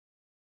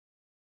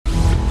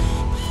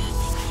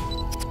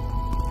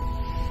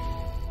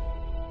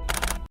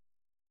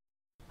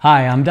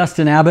Hi, I'm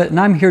Dustin Abbott, and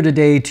I'm here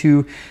today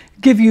to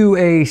give you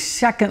a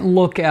second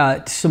look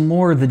at some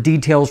more of the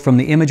details from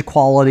the image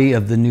quality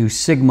of the new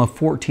Sigma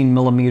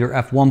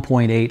 14mm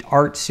f1.8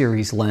 Art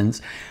Series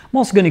lens. I'm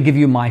also going to give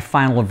you my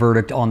final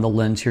verdict on the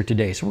lens here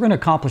today. So we're going to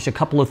accomplish a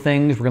couple of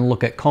things. We're going to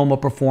look at Coma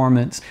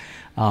performance,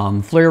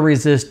 flare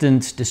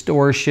resistance,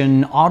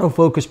 distortion,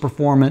 autofocus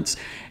performance,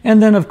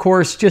 and then of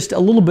course just a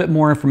little bit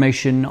more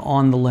information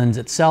on the lens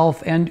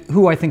itself and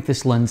who I think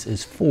this lens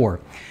is for.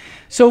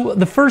 So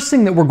the first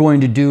thing that we're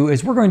going to do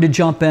is we're going to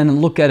jump in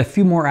and look at a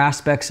few more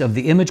aspects of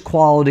the image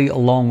quality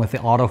along with the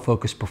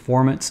autofocus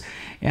performance,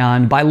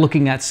 and by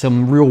looking at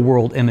some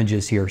real-world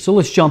images here. So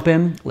let's jump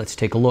in, let's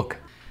take a look.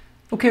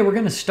 Okay, we're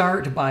going to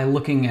start by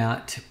looking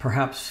at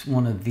perhaps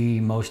one of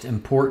the most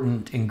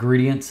important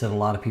ingredients that a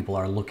lot of people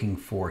are looking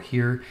for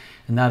here,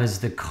 and that is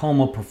the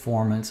Coma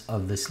performance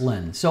of this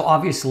lens. So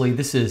obviously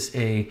this is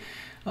a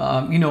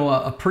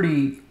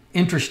pretty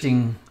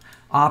interesting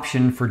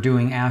option for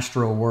doing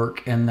astro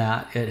work in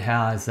that it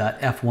has that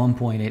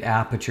f1.8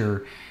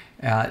 aperture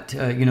at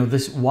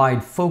this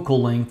wide focal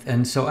length,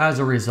 and so as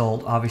a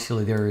result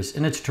obviously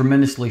and it's a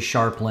tremendously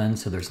sharp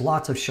lens, so there's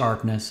lots of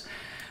sharpness.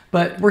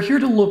 But we're here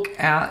to look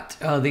at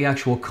the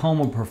actual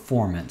Coma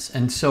performance.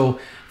 And so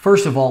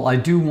first of all, I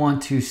do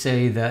want to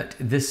say that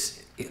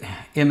this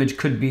image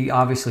could be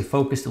obviously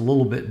focused a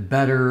little bit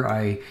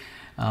better.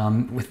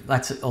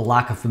 That's a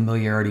lack of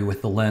familiarity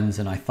with the lens,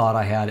 and I thought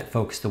I had it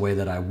focused the way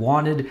that I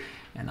wanted,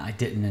 and I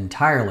didn't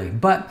entirely.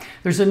 But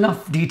there's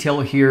enough detail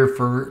here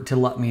to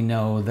let me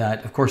know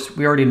that, of course,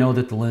 we already know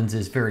that the lens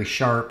is very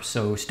sharp,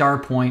 so star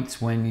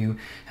points, when you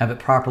have it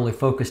properly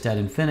focused at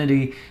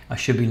infinity,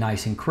 should be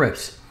nice and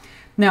crisp.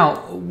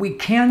 Now, we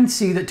can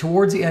see that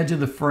towards the edge of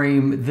the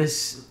frame,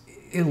 this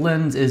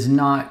lens is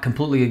not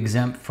completely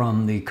exempt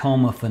from the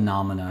Coma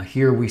phenomena.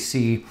 Here we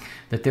see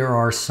that there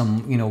are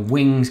some,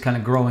 wings kind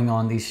of growing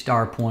on these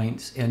star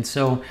points, and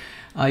so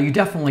you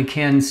definitely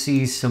can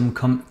see some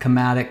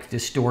chromatic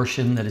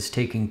distortion that is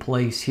taking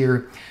place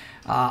here.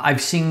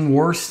 I've seen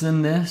worse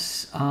than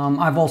this.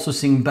 I've also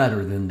seen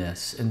better than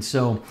this. And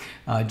so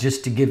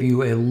just to give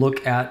you a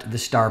look at the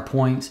star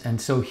points, and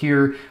so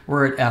here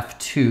we're at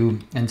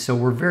f2, and so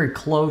we're very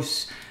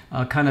close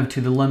kind of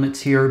to the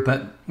limits here,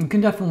 but you can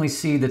definitely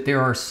see that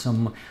there are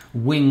some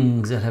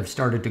wings that have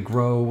started to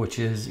grow, which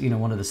is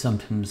one of the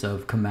symptoms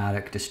of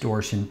chromatic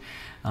distortion.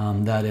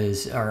 That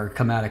is our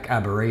chromatic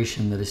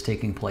aberration that is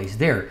taking place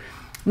there.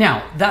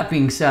 Now, that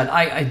being said,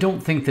 I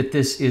don't think that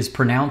this is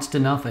pronounced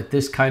enough at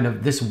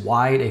this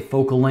wide a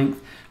focal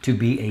length to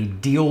be a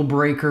deal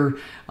breaker.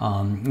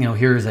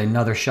 Here's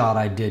another shot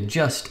I did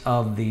just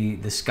of the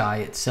sky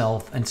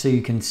itself, and so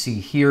you can see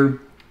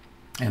here,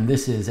 and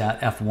this is at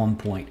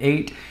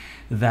f1.8,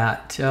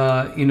 that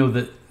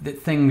that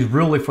things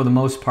really for the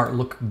most part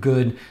look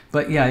good.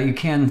 But yeah, you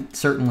can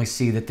certainly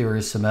see that there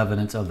is some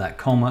evidence of that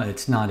Coma.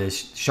 It's not as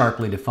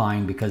sharply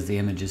defined because the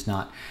image is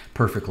not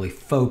perfectly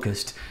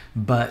focused,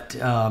 but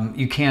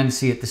you can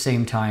see at the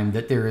same time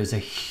that there is a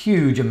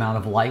huge amount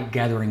of light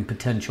gathering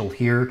potential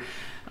here.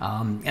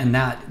 And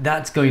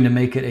that's going to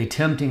make it a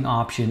tempting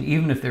option,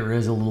 even if there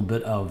is a little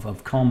bit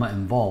of Coma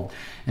involved.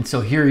 And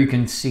so here you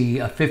can see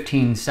a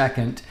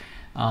 15-second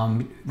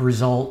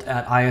result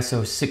at ISO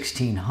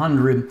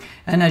 1600,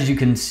 and as you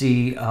can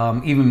see,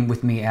 even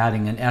with me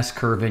adding an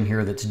S-curve in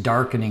here that's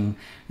darkening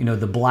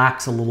the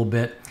blacks a little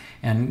bit,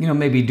 and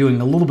maybe doing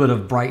a little bit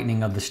of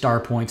brightening of the star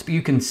points, but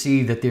you can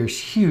see that there's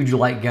huge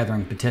light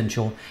gathering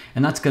potential,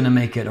 and that's going to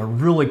make it a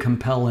really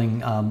compelling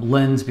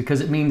lens, because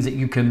it means that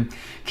you can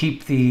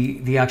keep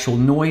the actual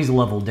noise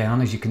level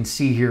down. As you can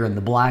see here in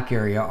the black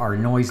area, our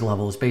noise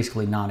level is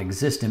basically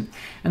non-existent,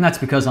 and that's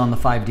because on the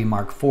 5D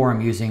Mark IV I'm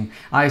using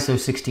ISO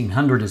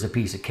 1600 as a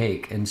piece of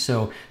cake, and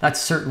so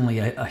that's certainly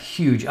a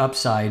huge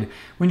upside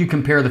when you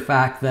compare the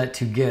fact that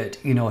to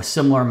get a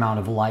similar amount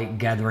of light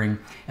gathering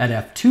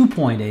at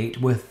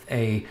f2.8 with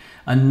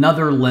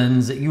another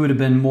lens that you would have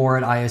been more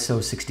at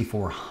ISO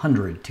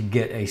 6400 to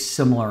get a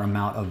similar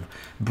amount of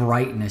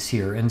brightness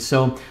here. And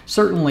so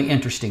certainly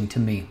interesting to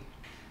me.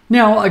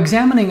 Now,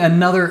 examining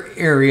another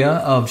area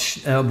of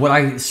what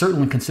I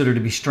certainly consider to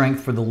be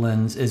strength for the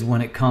lens is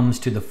when it comes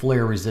to the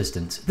flare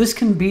resistance. This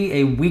can be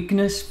a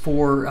weakness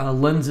for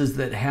lenses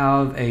that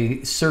have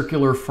a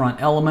circular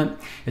front element.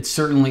 It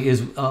certainly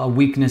is a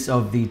weakness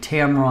of the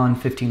Tamron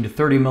 15 to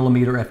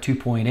 30mm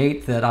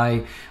f2.8 that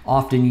I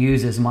often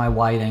use as my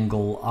wide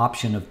angle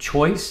option of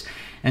choice.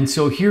 And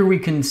so here we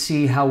can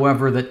see,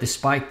 however, that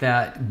despite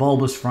that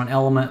bulbous front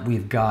element,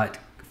 we've got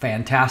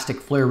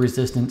fantastic flare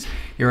resistance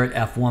here at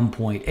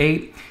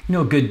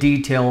f1.8. Good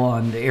detail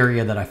on the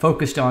area that I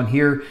focused on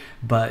here,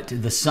 but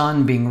the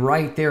sun being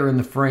right there in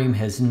the frame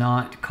has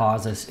not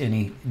caused us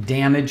any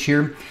damage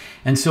here.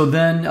 And so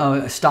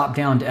then stop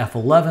down to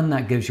f11.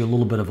 That gives you a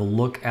little bit of a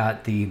look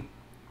at the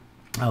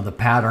the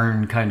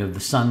pattern, kind of the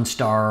sun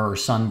star or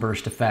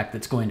sunburst effect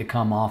that's going to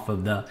come off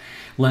of the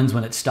lens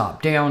when it's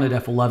stopped down at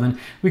f11.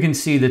 We can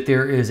see that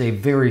there is a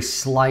very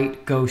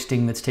slight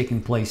ghosting that's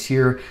taking place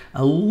here,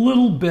 a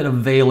little bit of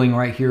veiling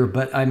right here,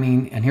 but I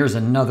mean, and here's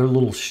another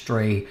little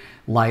stray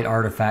light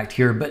artifact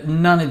here, but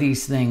none of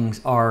these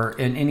things are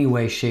in any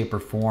way, shape, or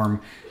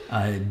form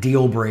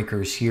deal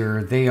breakers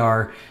here. They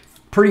are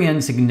pretty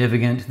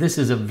insignificant. This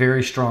is a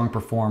very strong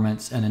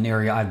performance and an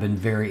area I've been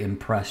very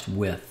impressed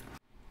with.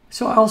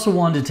 So I also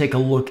wanted to take a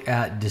look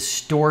at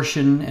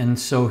distortion, and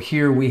so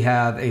here we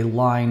have a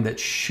line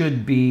that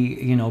should be,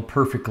 you know,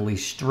 perfectly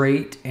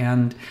straight,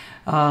 and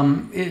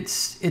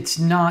it's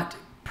not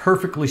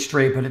perfectly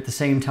straight, but at the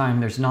same time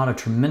there's not a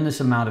tremendous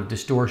amount of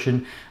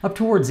distortion. Up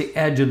towards the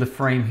edge of the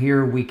frame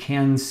here, we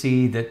can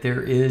see that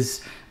there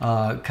is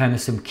kind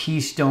of some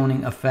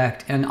keystoning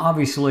effect, and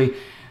obviously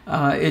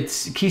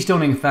it's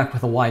keystoning effect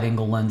with a wide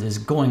angle lens is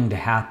going to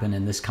happen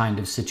in this kind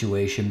of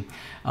situation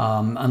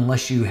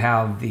unless you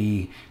have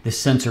the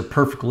sensor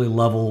perfectly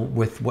level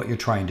with what you're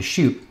trying to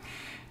shoot.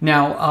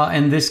 Now,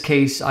 in this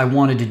case, I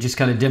wanted to just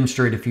kind of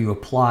demonstrate if you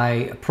apply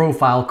a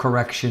profile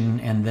correction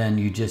and then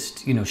you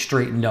just, you know,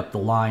 straightened up the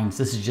lines.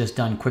 This is just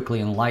done quickly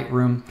in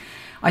Lightroom.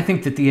 I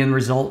think that the end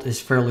result is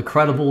fairly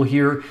credible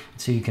here.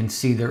 So you can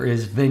see there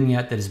is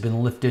vignette that has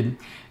been lifted,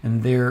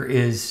 and there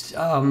is,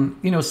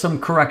 you know, some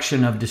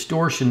correction of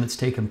distortion that's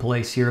taken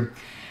place here.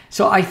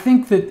 So I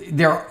think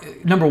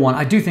that number one,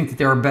 I do think that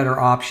there are better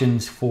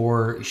options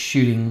for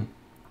shooting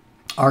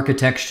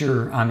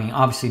architecture. I mean,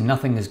 obviously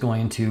nothing is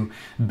going to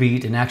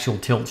beat an actual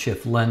tilt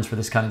shift lens for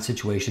this kind of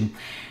situation.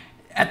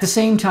 At the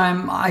same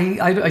time,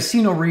 I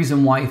see no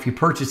reason why, if you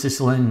purchase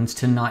this lens,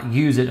 to not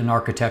use it in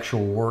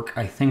architectural work.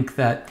 I think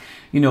that,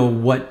 you know,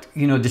 what,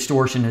 you know,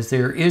 distortion is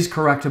there is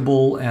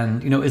correctable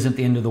and, you know, isn't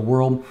the end of the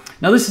world.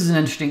 Now, this is an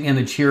interesting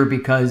image here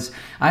because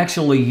I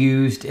actually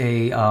used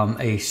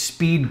a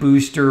speed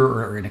booster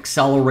or an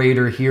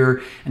accelerator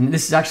here, and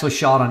this is actually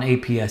shot on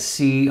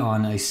APS-C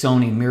on a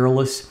Sony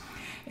mirrorless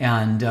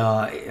and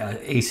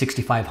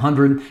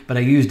A6500, but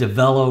I used a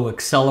Velo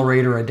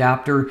accelerator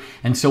adapter,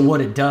 and so what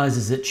it does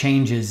is it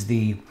changes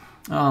the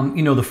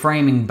you know, the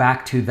framing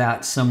back to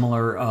that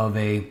similar of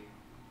a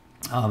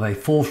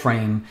full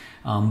frame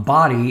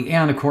body,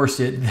 and of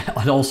course it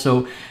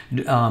also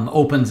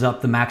opens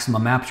up the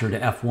maximum aperture to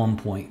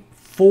f1.4.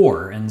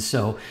 And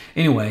so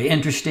anyway,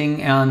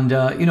 interesting, and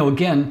you know,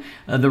 again,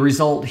 the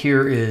result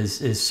here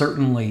is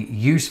certainly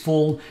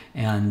useful,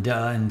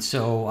 and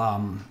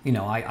so you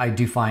know, I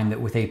do find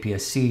that with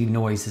APS-C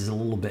noise is a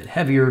little bit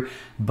heavier,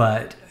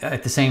 but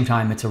at the same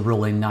time it's a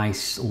really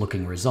nice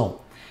looking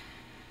result.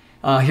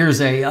 Here's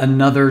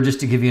another, just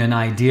to give you an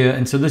idea,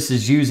 and so this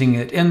is using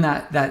it in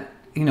that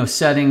you know,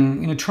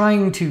 setting, you know,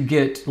 trying to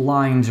get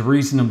lines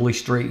reasonably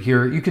straight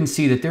here. You can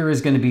see that there is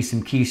going to be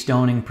some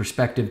keystoning,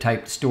 perspective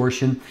type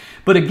distortion,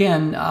 but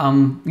again,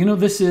 you know,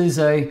 this is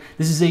a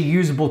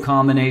usable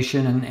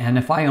combination, and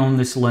if I owned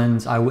this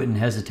lens, I wouldn't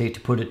hesitate to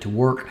put it to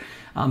work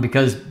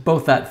because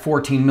both that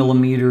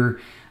 14mm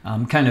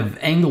kind of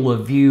angle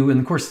of view,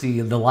 and of course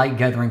the light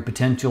gathering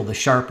potential, the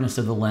sharpness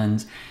of the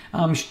lens,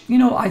 you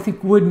know, I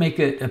think would make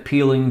it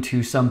appealing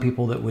to some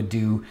people that would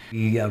do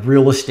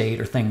real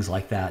estate or things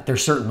like that.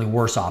 There's certainly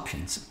worse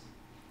options.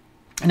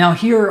 Now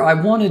here I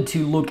wanted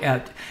to look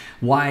at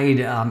wide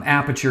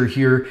aperture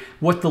here,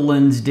 what the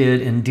lens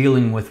did in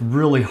dealing with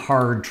really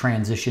hard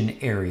transition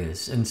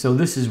areas. And so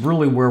this is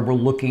really where we're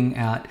looking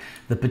at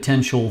the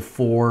potential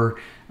for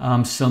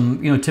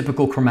some, you know,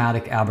 typical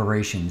chromatic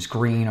aberrations,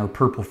 green or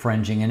purple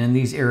fringing, and in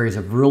these areas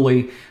of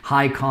really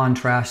high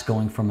contrast,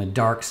 going from a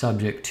dark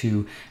subject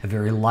to a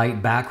very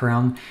light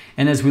background.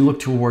 And as we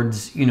look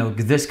towards, you know,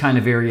 this kind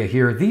of area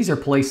here, these are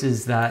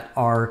places that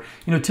are,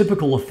 you know,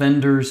 typical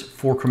offenders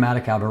for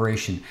chromatic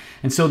aberration.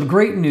 And so the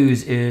great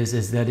news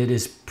is that it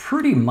is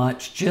pretty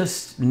much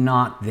just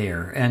not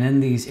there. And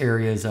in these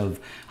areas of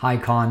high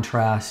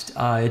contrast,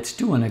 it's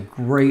doing a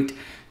great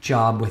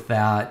job with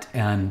that.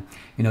 And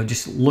you know,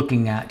 just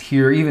looking at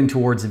here, even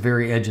towards the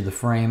very edge of the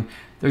frame,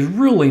 there's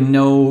really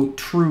no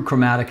true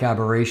chromatic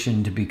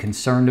aberration to be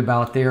concerned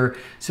about there.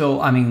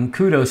 So, I mean,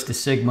 kudos to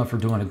Sigma for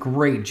doing a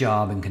great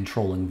job in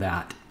controlling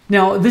that.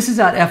 Now, this is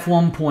at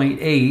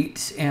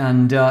f1.8,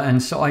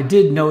 and so I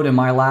did note in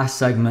my last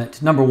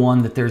segment, number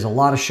one, that there's a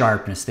lot of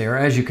sharpness there.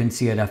 As you can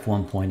see at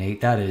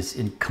f1.8, that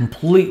is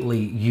completely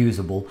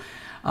usable.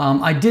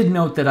 I did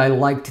note that I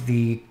liked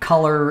the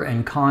color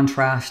and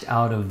contrast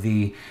out of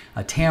the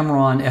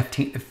Tamron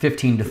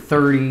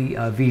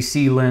 15-30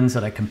 VC lens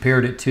that I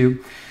compared it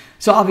to.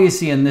 So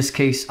obviously in this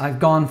case, I've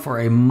gone for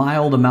a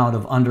mild amount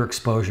of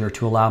underexposure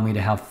to allow me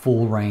to have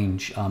full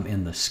range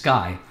in the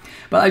sky.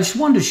 But I just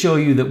wanted to show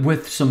you that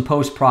with some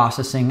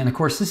post-processing, and of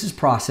course this is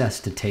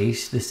processed to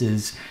taste, this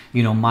is,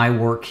 you know, my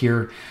work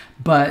here,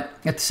 but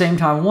at the same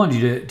time I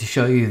wanted you to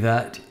show you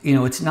that, you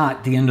know, it's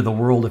not the end of the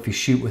world if you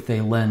shoot with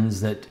a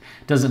lens that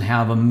doesn't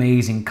have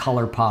amazing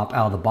color pop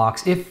out of the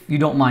box, if you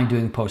don't mind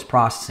doing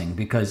post-processing,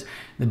 because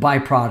the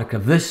byproduct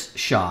of this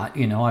shot,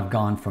 you know, I've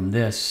gone from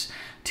this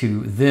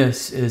to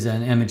this, is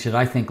an image that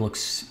I think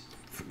looks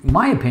in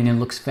my opinion,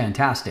 looks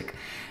fantastic.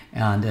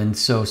 And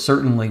so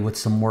certainly with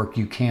some work,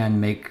 you can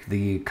make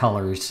the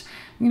colors,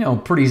 you know,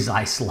 pretty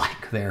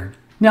Zeiss-like there.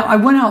 Now, I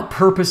went out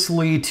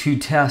purposely to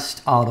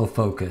test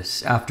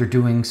autofocus after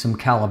doing some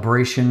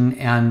calibration,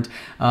 and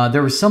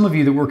there were some of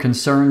you that were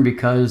concerned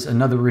because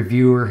another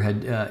reviewer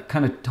had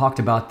kind of talked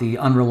about the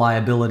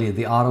unreliability of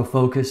the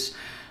autofocus.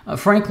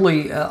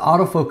 Frankly,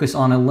 autofocus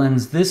on a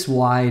lens this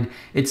wide,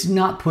 it's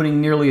not putting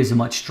nearly as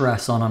much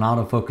stress on an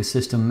autofocus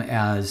system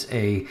as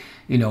a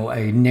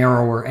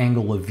narrower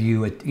angle of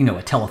view, a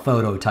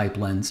telephoto type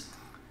lens.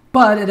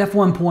 But at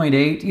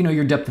f1.8,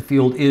 your depth of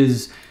field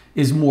is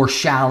more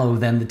shallow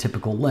than the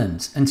typical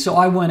lens. And so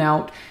I went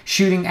out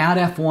shooting at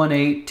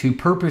f1.8 to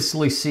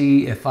purposely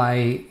see if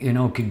I,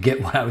 could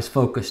get what I was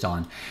focused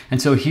on.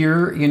 And so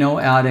here,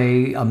 at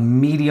a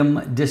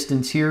medium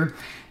distance here,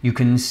 you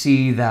can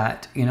see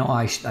that,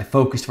 I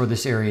focused for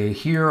this area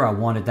here. I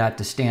wanted that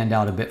to stand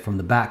out a bit from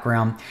the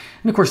background.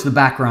 And of course, the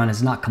background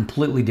is not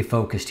completely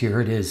defocused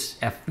here. It is,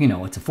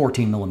 it's a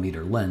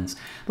 14mm lens.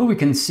 But we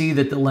can see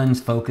that the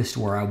lens focused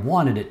where I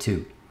wanted it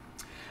to.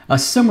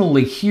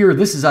 Similarly here,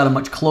 this is at a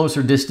much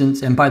closer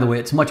distance, and by the way,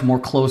 it's much more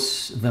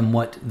close than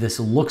what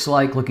this looks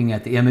like looking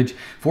at the image.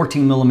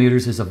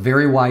 14mm is a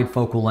very wide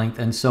focal length,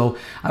 and so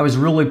I was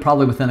really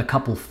probably within a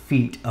couple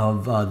feet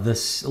of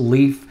this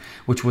leaf,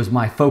 which was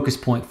my focus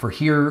point for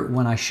here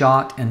when I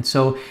shot. And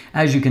so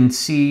as you can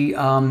see,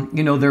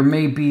 there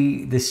may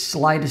be the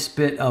slightest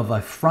bit of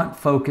a front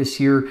focus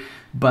here,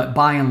 but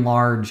by and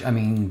large, I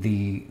mean,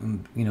 the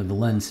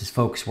lens is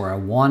focused where I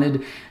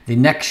wanted. The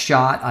next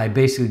shot, I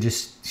basically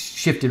just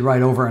shifted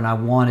right over and I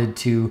wanted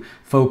to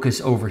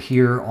focus over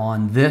here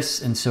on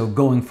this. And so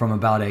going from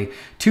about a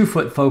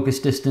 2-foot focus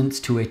distance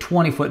to a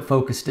 20-foot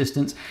focus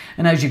distance.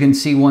 And as you can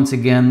see, once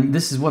again,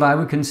 this is what I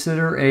would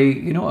consider a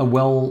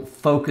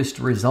well-focused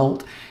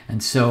result.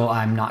 And so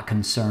I'm not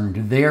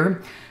concerned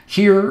there.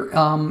 Here,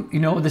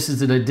 this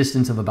is at a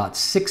distance of about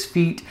 6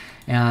 feet,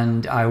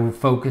 and I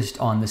focused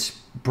on this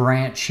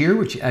branch here,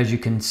 which, as you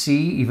can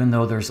see, even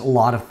though there's a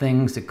lot of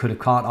things that could have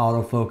caught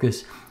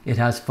autofocus, it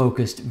has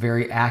focused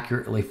very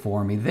accurately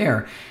for me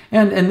there.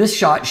 And this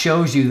shot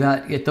shows you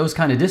that at those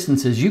kind of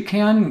distances, you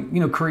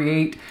can,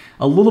 create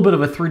a little bit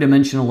of a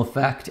three-dimensional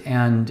effect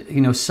and,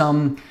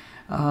 some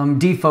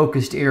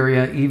defocused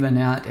area even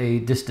at a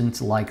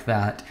distance like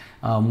that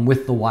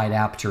with the wide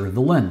aperture of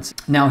the lens.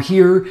 Now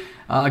here,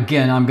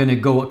 again, I'm going to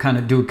go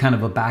do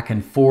a back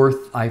and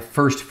forth. I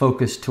first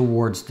focused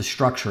towards the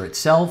structure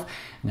itself.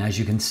 And as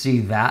you can see,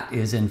 that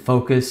is in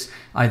focus.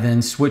 I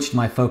then switched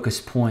my focus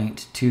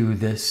point to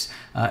this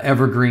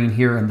evergreen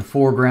here in the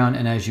foreground.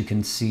 And as you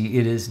can see,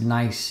 it is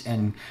nice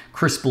and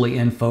crisply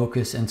in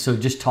focus. And so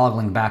just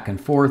toggling back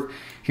and forth,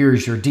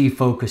 here's your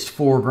defocused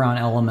foreground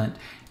element.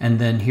 And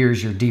then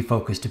here's your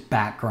defocused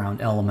background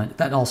element.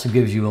 That also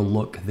gives you a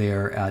look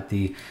there at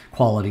the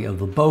quality of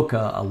the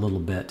bokeh a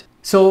little bit.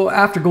 So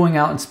after going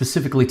out and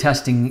specifically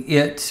testing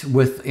it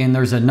and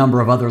there's a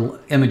number of other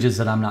images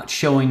that I'm not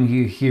showing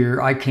you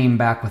here, I came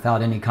back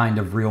without any kind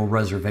of real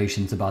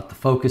reservations about the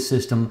focus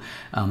system.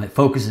 It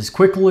focuses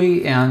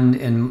quickly, and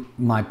in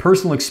my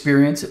personal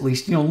experience, at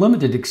least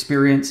limited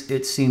experience,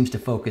 it seems to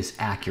focus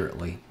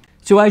accurately.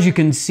 So as you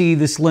can see,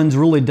 this lens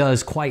really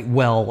does quite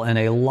well in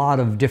a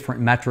lot of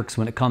different metrics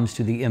when it comes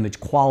to the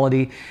image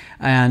quality.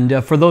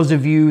 And for those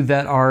of you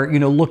that are,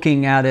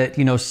 looking at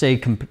it,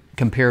 say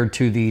compared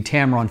to the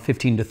Tamron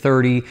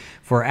 15-30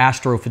 for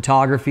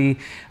astrophotography,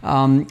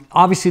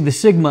 obviously the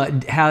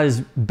Sigma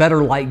has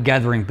better light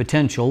gathering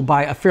potential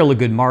by a fairly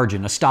good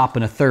margin, a stop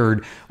and a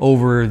third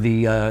over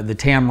the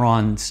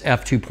Tamron's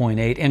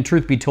f2.8. And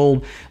truth be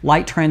told,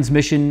 light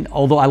transmission,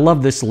 although I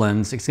love this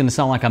lens, it's going to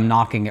sound like I'm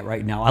knocking it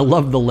right now. I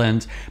love the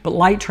lens, but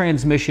light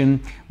transmission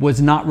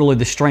was not really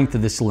the strength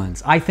of this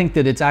lens. I think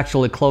that it's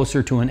actually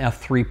closer to an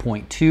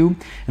f3.2.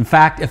 In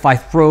fact, if I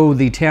throw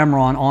the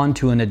Tamron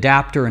onto an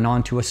adapter and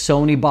onto a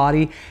Sony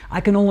body,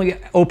 I can only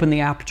open the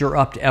aperture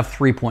up to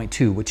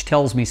f3.2, which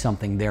tells me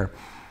something there.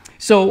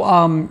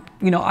 So,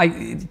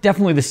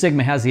 definitely the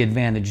Sigma has the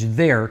advantage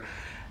there.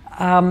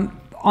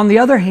 On the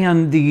other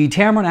hand, the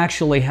Tamron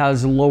actually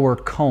has lower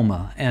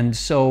Coma, and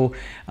so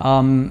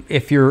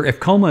if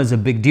Coma is a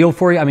big deal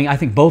for you, I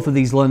think both of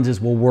these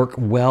lenses will work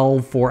well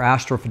for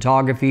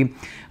astrophotography,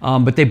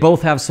 but they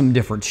both have some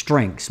different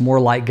strengths. More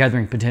light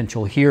gathering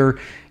potential here,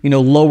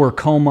 lower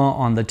Coma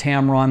on the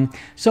Tamron.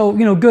 So,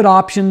 good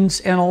options,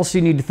 and also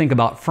you need to think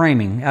about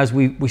framing, as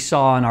we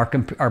saw in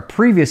our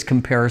previous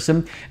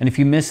comparison. And if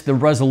you missed the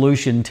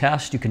resolution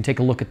test, you can take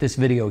a look at this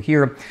video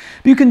here.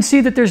 But you can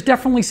see that there's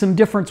definitely some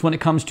difference when it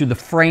comes to the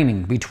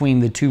framing between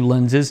the two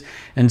lenses.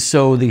 And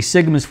so the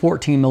Sigma's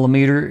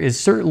 14mm is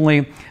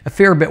certainly a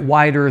fair bit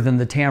wider than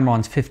the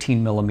Tamron's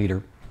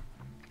 15mm.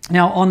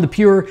 Now, on the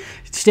pure,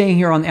 staying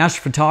here on the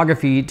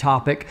astrophotography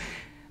topic,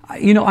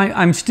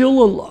 I'm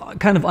still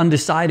kind of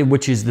undecided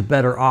which is the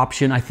better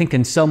option. I think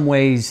in some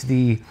ways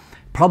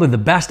probably the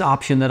best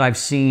option that I've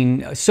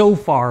seen so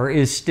far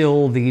is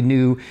still the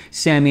new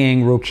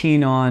Samyang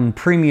Rokinon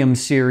Premium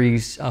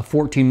Series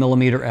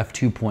 14mm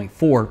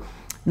f2.4.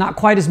 Not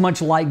quite as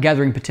much light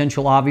gathering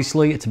potential,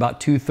 obviously. It's about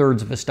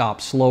 2/3 of a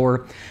stop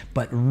slower,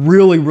 but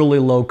really, really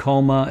low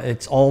coma.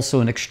 It's also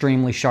an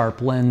extremely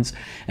sharp lens.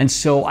 And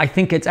so I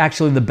think it's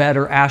actually the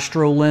better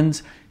Astro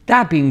lens.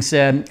 That being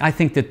said, I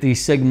think that the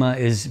Sigma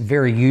is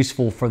very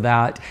useful for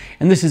that.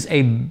 And this is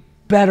a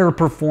better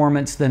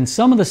performance than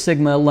some of the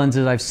Sigma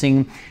lenses I've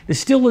seen. This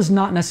still is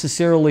not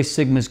necessarily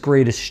Sigma's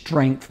greatest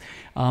strength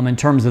in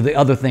terms of the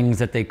other things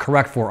that they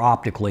correct for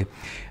optically.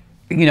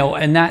 You know,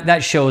 and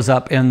that shows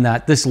up in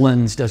that this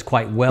lens does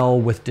quite well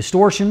with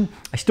distortion.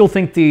 I still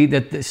think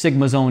that the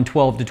Sigma's own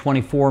 12 to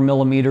 24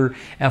 millimeter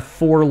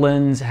f4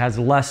 lens has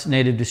less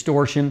native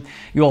distortion.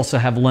 You also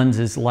have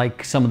lenses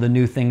like some of the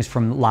new things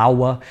from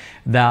Laowa,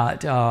 that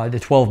the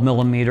 12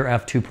 millimeter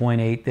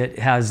f2.8 that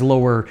has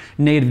lower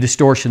native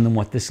distortion than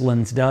what this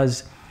lens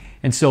does.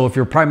 And so if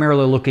you're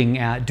primarily looking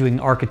at doing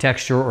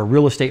architecture or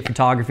real estate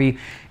photography,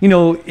 you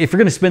know, if you're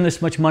going to spend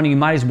this much money, you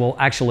might as well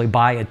actually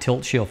buy a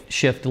tilt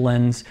shift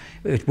lens,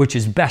 which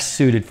is best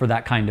suited for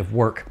that kind of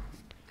work.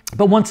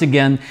 But once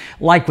again,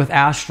 like with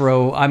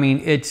Astro, I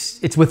mean,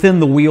 it's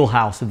within the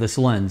wheelhouse of this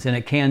lens, and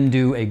it can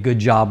do a good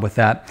job with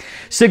that.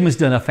 Sigma's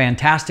done a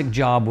fantastic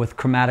job with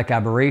chromatic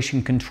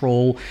aberration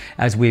control,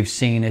 as we've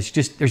seen. It's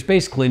just, there's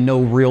basically no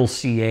real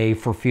CA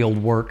for field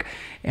work.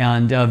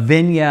 And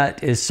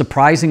vignette is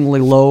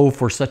surprisingly low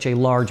for such a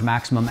large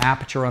maximum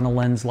aperture on a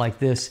lens like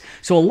this.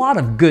 So a lot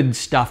of good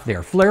stuff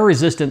there. Flare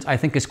resistance, I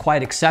think, is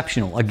quite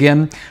exceptional.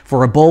 Again,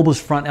 for a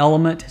bulbous front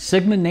element,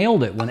 Sigma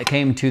nailed it when it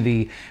came to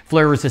the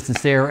flare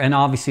resistance there. And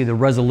obviously the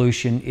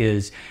resolution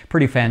is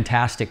pretty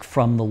fantastic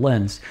from the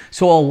lens.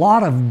 So a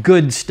lot of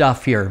good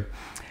stuff here.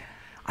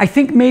 I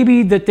think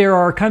maybe that there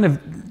are kind of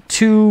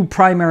two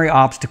primary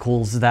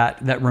obstacles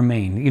that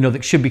remain, you know,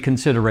 that should be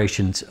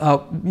considerations.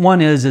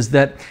 One is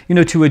that, you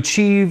know, to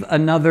achieve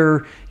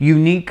another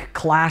unique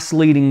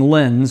class-leading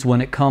lens when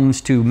it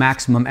comes to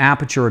maximum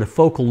aperture at a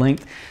focal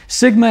length,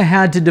 Sigma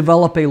had to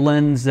develop a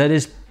lens that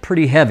is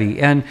pretty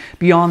heavy, and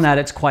beyond that,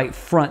 it's quite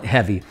front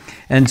heavy.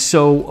 And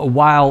so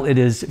while it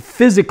is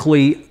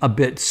physically a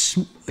bit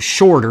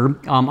shorter,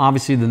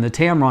 obviously, than the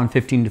Tamron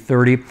 15 to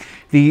 30,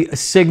 the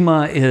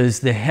Sigma is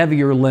the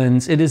heavier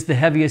lens. It is the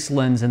heaviest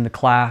lens in the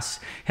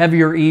class,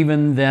 heavier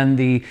even than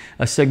the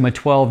Sigma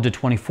 12 to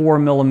 24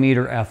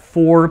 millimeter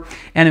f4.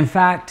 And in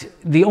fact,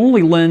 the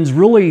only lens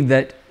really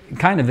that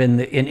kind of in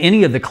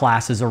any of the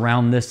classes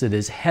around this that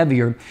is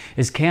heavier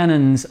is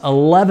Canon's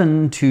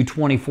 11 to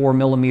 24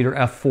 millimeter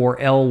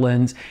f4L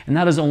lens, and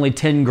that is only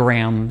 10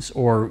 grams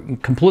or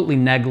completely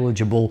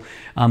negligible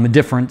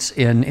difference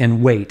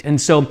in weight.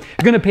 And so you're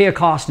going to pay a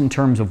cost in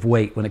terms of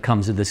weight when it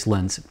comes to this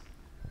lens.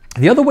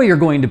 The other way you're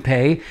going to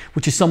pay,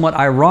 which is somewhat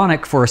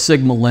ironic for a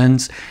Sigma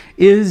lens,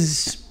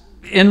 is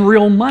in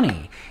real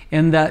money.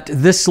 In that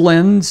this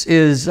lens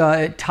is,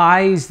 it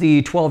ties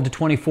the 12 to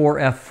 24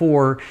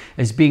 f4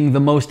 as being the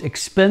most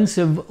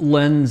expensive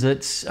lens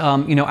that's,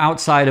 you know,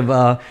 outside of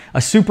a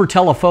super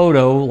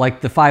telephoto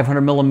like the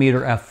 500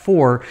 millimeter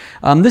f4.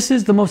 This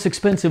is the most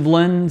expensive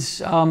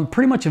lens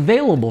pretty much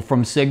available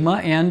from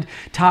Sigma, and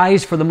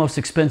ties for the most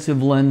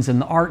expensive lens in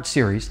the Art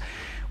series.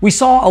 We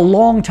saw a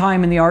long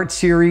time in the Art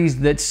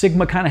series that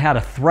Sigma kind of had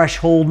a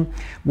threshold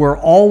where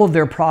all of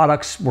their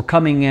products were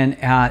coming in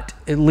at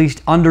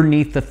least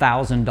underneath the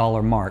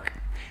 $1,000 mark.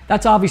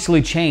 That's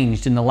obviously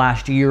changed in the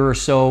last year or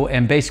so,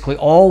 and basically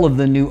all of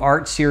the new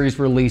Art series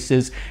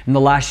releases in the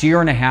last year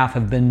and a half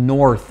have been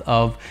north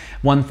of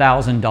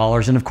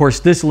 $1,000. And of course,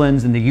 this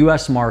lens in the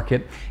US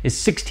market is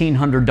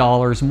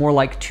 $1,600, more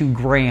like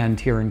 $2,000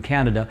 here in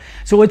Canada.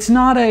 So it's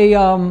not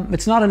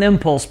an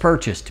impulse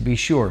purchase, to be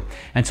sure.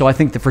 And so I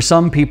think that for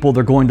some people,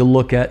 they're going to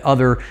look at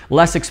other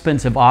less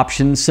expensive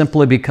options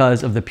simply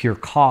because of the pure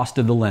cost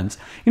of the lens.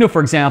 You know,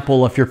 for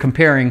example, if you're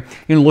comparing,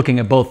 you know, looking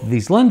at both of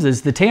these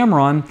lenses, the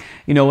Tamron,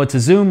 you know, it's a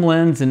zoom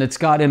lens and it's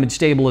got image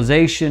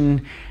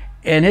stabilization,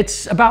 and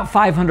it's about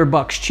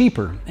 $500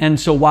 cheaper. And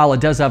so while it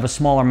does have a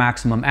smaller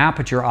maximum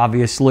aperture,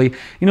 obviously,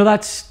 you know,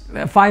 that's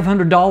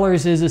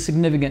 $500 is a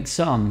significant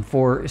sum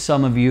for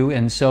some of you.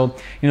 And so,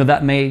 you know,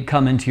 that may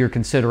come into your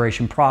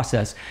consideration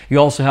process. You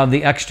also have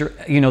the extra,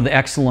 you know, the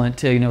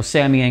excellent, you know,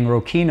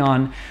 Samyang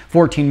Canon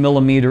 14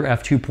 millimeter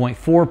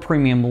f2.4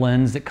 premium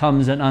lens that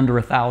comes in under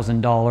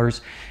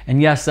 $1,000.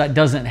 And yes, that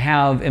doesn't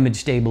have image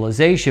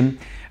stabilization,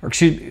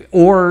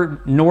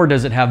 nor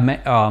does it have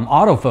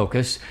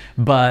autofocus,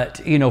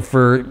 but, you know,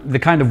 for the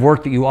kind of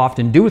work that you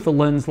often do with a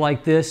lens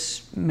like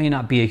this, may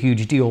not be a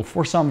huge deal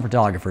for some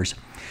photographers.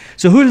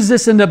 So who does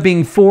this end up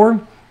being for?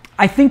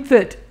 I think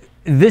that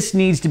this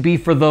needs to be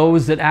for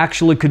those that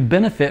actually could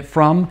benefit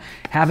from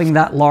having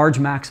that large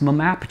maximum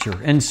aperture.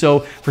 And so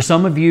for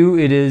some of you,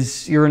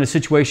 you're in a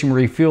situation where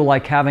you feel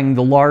like having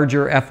the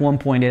larger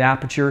f1.8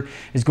 aperture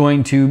is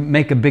going to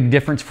make a big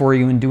difference for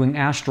you in doing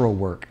astro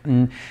work.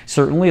 And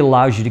certainly it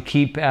allows you to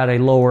keep at a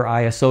lower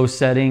ISO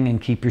setting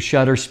and keep your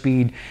shutter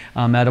speed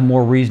at a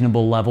more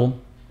reasonable level.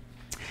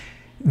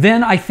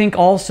 Then I think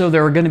also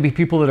there are going to be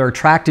people that are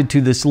attracted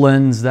to this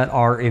lens that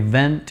are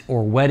event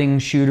or wedding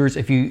shooters.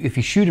 If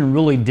you shoot in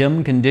really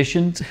dim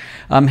conditions,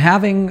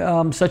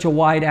 having such a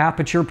wide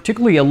aperture,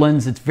 particularly a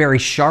lens that's very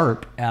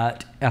sharp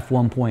at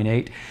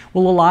f1.8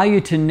 will allow you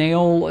to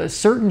nail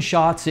certain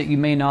shots that you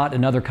may not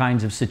in other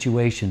kinds of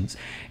situations.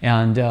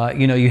 And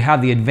you know, you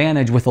have the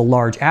advantage with a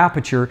large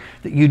aperture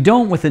that you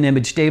don't with an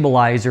image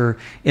stabilizer,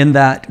 in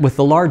that with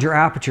the larger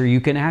aperture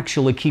you can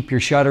actually keep your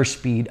shutter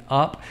speed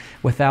up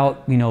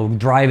without, you know,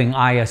 driving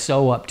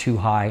ISO up too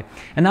high,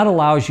 and that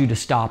allows you to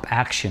stop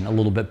action a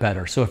little bit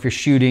better. So if you're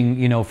shooting,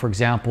 you know, for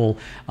example,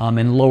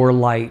 in lower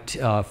light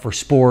for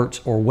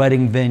sports or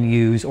wedding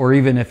venues, or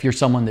even if you're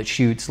someone that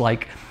shoots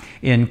like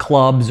in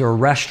clubs or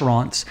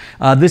restaurants,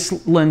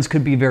 this lens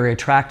could be very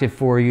attractive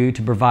for you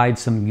to provide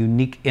some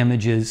unique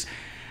images,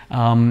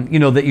 you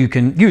know, that you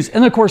can use.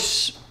 And of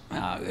course,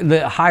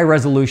 the high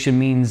resolution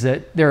means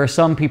that there are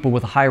some people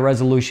with high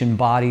resolution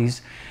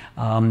bodies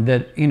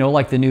that, you know,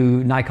 like the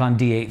new Nikon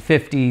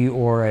D850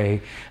 or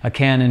a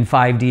Canon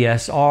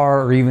 5DSR,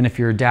 or even if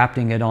you're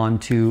adapting it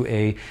onto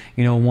a,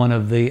 you know, one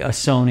of the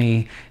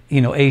Sony,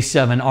 you know,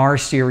 A7R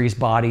series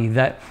body,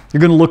 that you're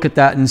going to look at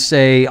that and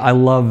say, I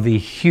love the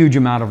huge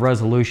amount of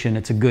resolution.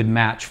 It's a good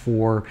match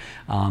for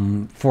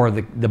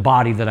the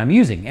body that I'm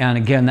using. And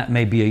again, that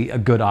may be a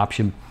good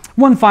option.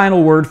 One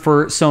final word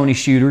for Sony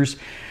shooters.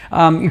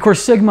 Of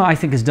course, Sigma, I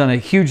think, has done a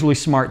hugely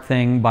smart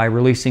thing by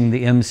releasing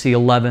the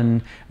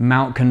MC11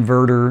 mount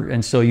converter,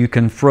 and so you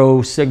can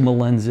throw Sigma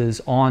lenses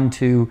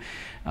onto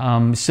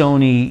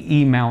Sony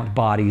E-mount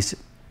bodies.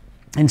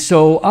 And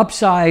so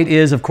upside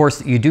is, of course,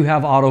 that you do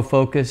have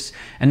autofocus,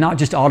 and not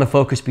just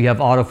autofocus, but you have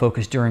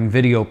autofocus during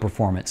video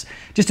performance.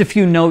 Just a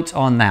few notes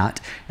on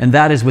that, and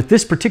that is with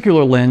this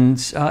particular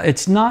lens,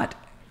 it's not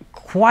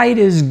quite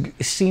as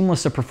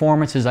seamless a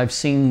performance as I've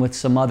seen with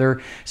some other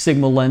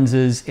Sigma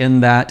lenses, in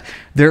that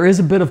there is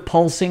a bit of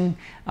pulsing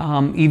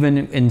even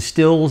in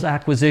stills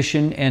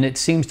acquisition, and it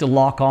seems to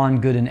lock on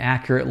good and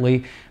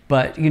accurately.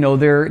 But you know,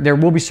 there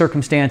will be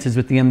circumstances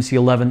with the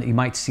MC11 that you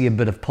might see a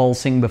bit of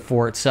pulsing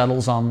before it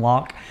settles on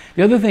lock.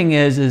 The other thing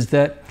is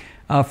that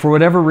for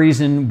whatever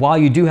reason, while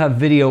you do have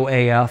video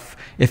AF,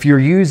 if you're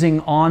using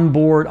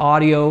onboard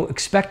audio,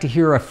 expect to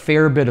hear a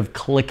fair bit of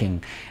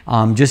clicking.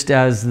 Just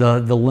as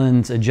the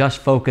lens adjusts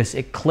focus,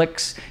 it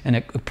clicks in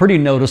a pretty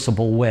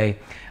noticeable way.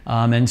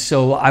 And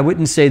so I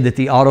wouldn't say that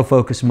the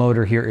autofocus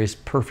motor here is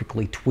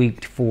perfectly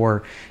tweaked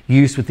for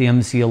use with the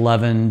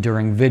MC11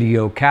 during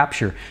video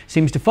capture.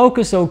 Seems to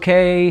focus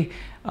okay.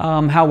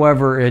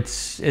 However,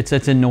 it's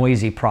a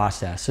noisy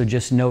process. So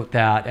just note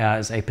that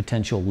as a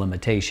potential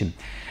limitation.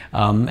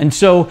 And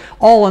so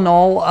all in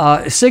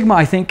all, Sigma,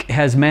 I think,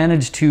 has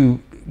managed to,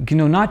 you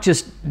know, not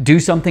just do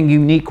something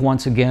unique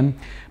once again,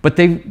 but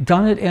they've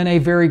done it in a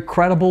very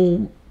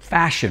credible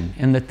fashion,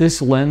 in that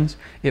this lens,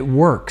 it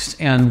works.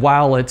 And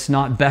while it's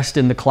not best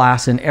in the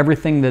class in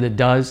everything that it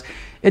does,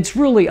 it's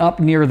really up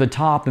near the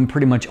top in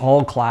pretty much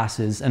all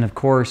classes. And of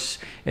course,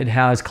 it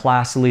has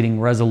class-leading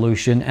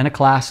resolution and a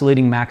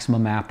class-leading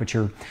maximum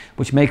aperture,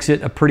 which makes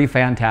it a pretty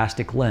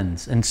fantastic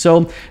lens. And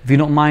so if you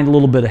don't mind a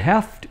little bit of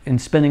heft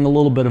and spending a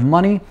little bit of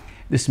money,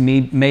 this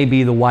may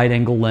be the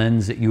wide-angle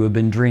lens that you have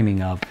been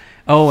dreaming of.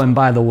 Oh, and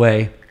by the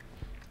way,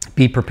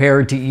 be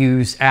prepared to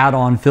use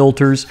add-on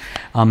filters.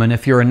 And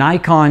if you're a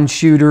Nikon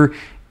shooter,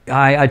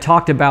 I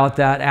talked about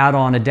that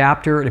add-on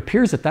adapter. It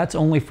appears that that's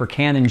only for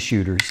Canon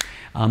shooters,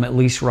 at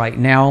least right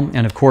now.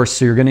 And of course,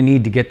 so you're going to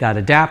need to get that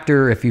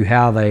adapter if you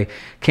have a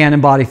Canon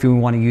body, if you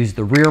want to use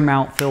the rear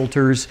mount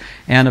filters,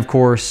 and of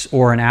course,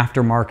 or an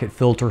aftermarket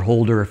filter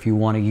holder if you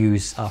want to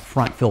use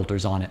front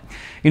filters on it.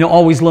 You know,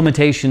 always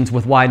limitations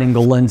with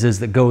wide-angle lenses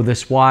that go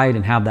this wide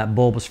and have that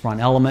bulbous front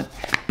element,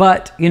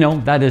 but you know,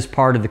 that is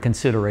part of the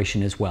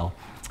consideration as well.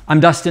 I'm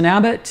Dustin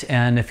Abbott,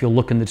 and if you'll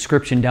look in the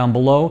description down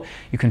below,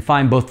 you can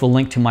find both the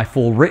link to my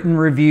full written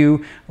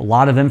review, a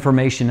lot of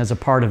information as a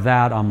part of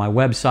that on my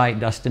website,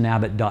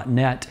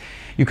 dustinabbott.net.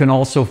 You can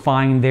also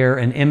find there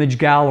an image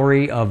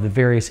gallery of the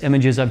various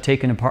images I've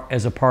taken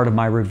as a part of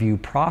my review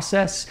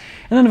process.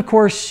 And then of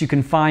course, you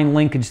can find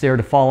linkage there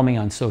to follow me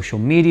on social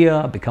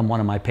media, become one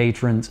of my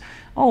patrons,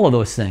 all of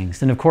those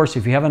things. And of course,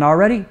 if you haven't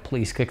already,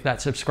 please click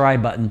that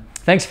subscribe button.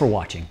 Thanks for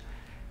watching.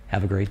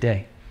 Have a great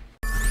day.